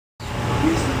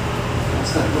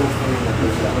That's that little thing that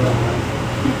goes out.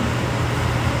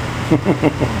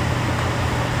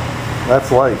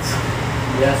 That's lights.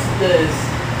 Yes, it is.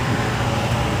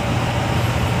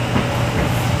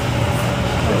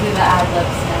 We'll do the ad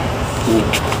libs next. You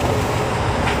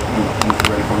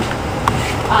ready for it?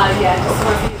 Yeah,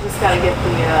 you just gotta get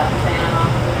the fan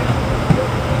off there.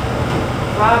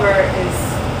 Robert is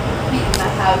heating the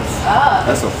house up.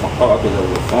 That's a phone. Oh, I thought that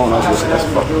was a phone. I was listening. That's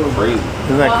fucking crazy.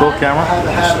 Isn't that cool, I camera? have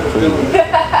a habit of doing it.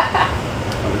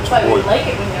 That's why we like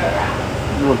it when you're around.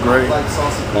 You look great. Like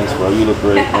salsa. Thanks, bro. You look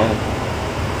great, man.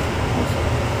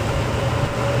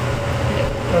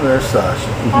 Oh, there's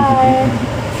Sasha. Hi.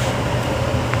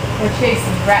 We're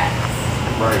chasing Rex.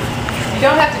 Right. You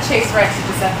don't have to chase Rex, you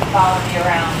just have to follow me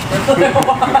around for a little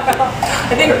while.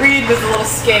 I think Reed was a little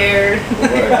scared.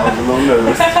 Right. I was a little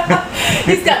nervous.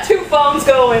 He's got 2 phones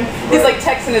going. He's like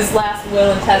texting his last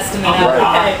will and testament out.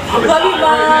 Right. Okay. Love you,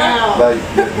 Mom. Like,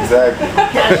 exactly.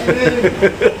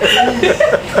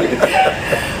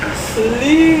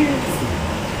 Please.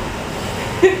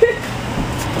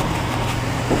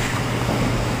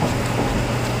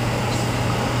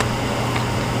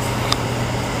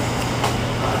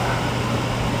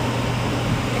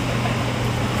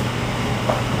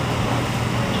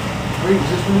 Reed, is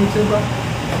this from you too, bro?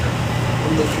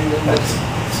 I'm looking at this.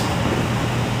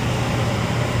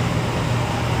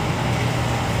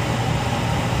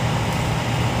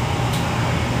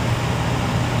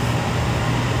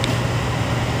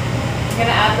 I'm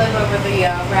gonna ad-lib over the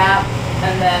rap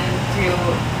and then do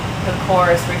the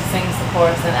chorus where he sings the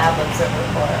chorus and ad-libs over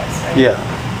the chorus, right? Yeah.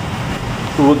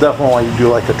 We'll definitely do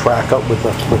like a track up with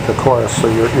the chorus, so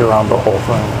you're on the whole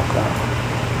thing. Okay.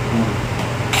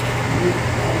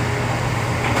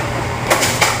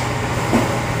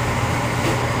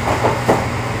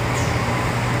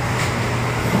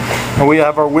 And we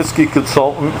have our whiskey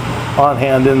consultant on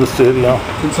hand in the studio.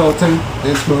 Consulting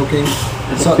and smoking.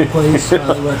 Sutton Place,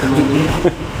 highly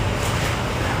recommended.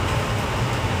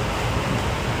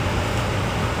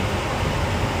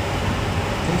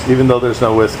 Even though there's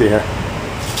no whiskey here.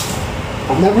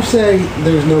 I'll never say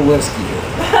there's no whiskey here.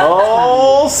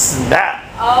 Oh, snap!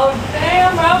 Oh,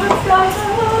 damn, Robert's got it.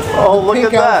 Oh, look Pink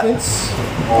at that. Elephants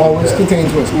always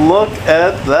contains whiskey. Look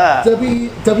at that.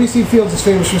 W.C. Fields is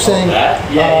famous for saying,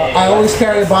 I always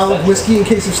carry a bottle of whiskey in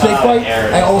case of snake bite.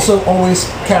 I also always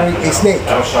carry a snake.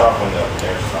 That'll shut off when the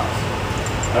air stops.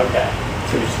 Okay.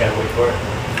 So we just gotta wait for it?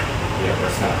 Yeah, but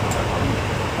it's not.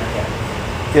 Okay.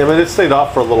 Yeah, but it stayed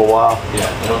off for a little while. Yeah,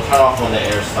 it'll turn off when the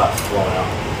air stops flowing out.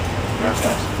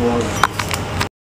 Florida.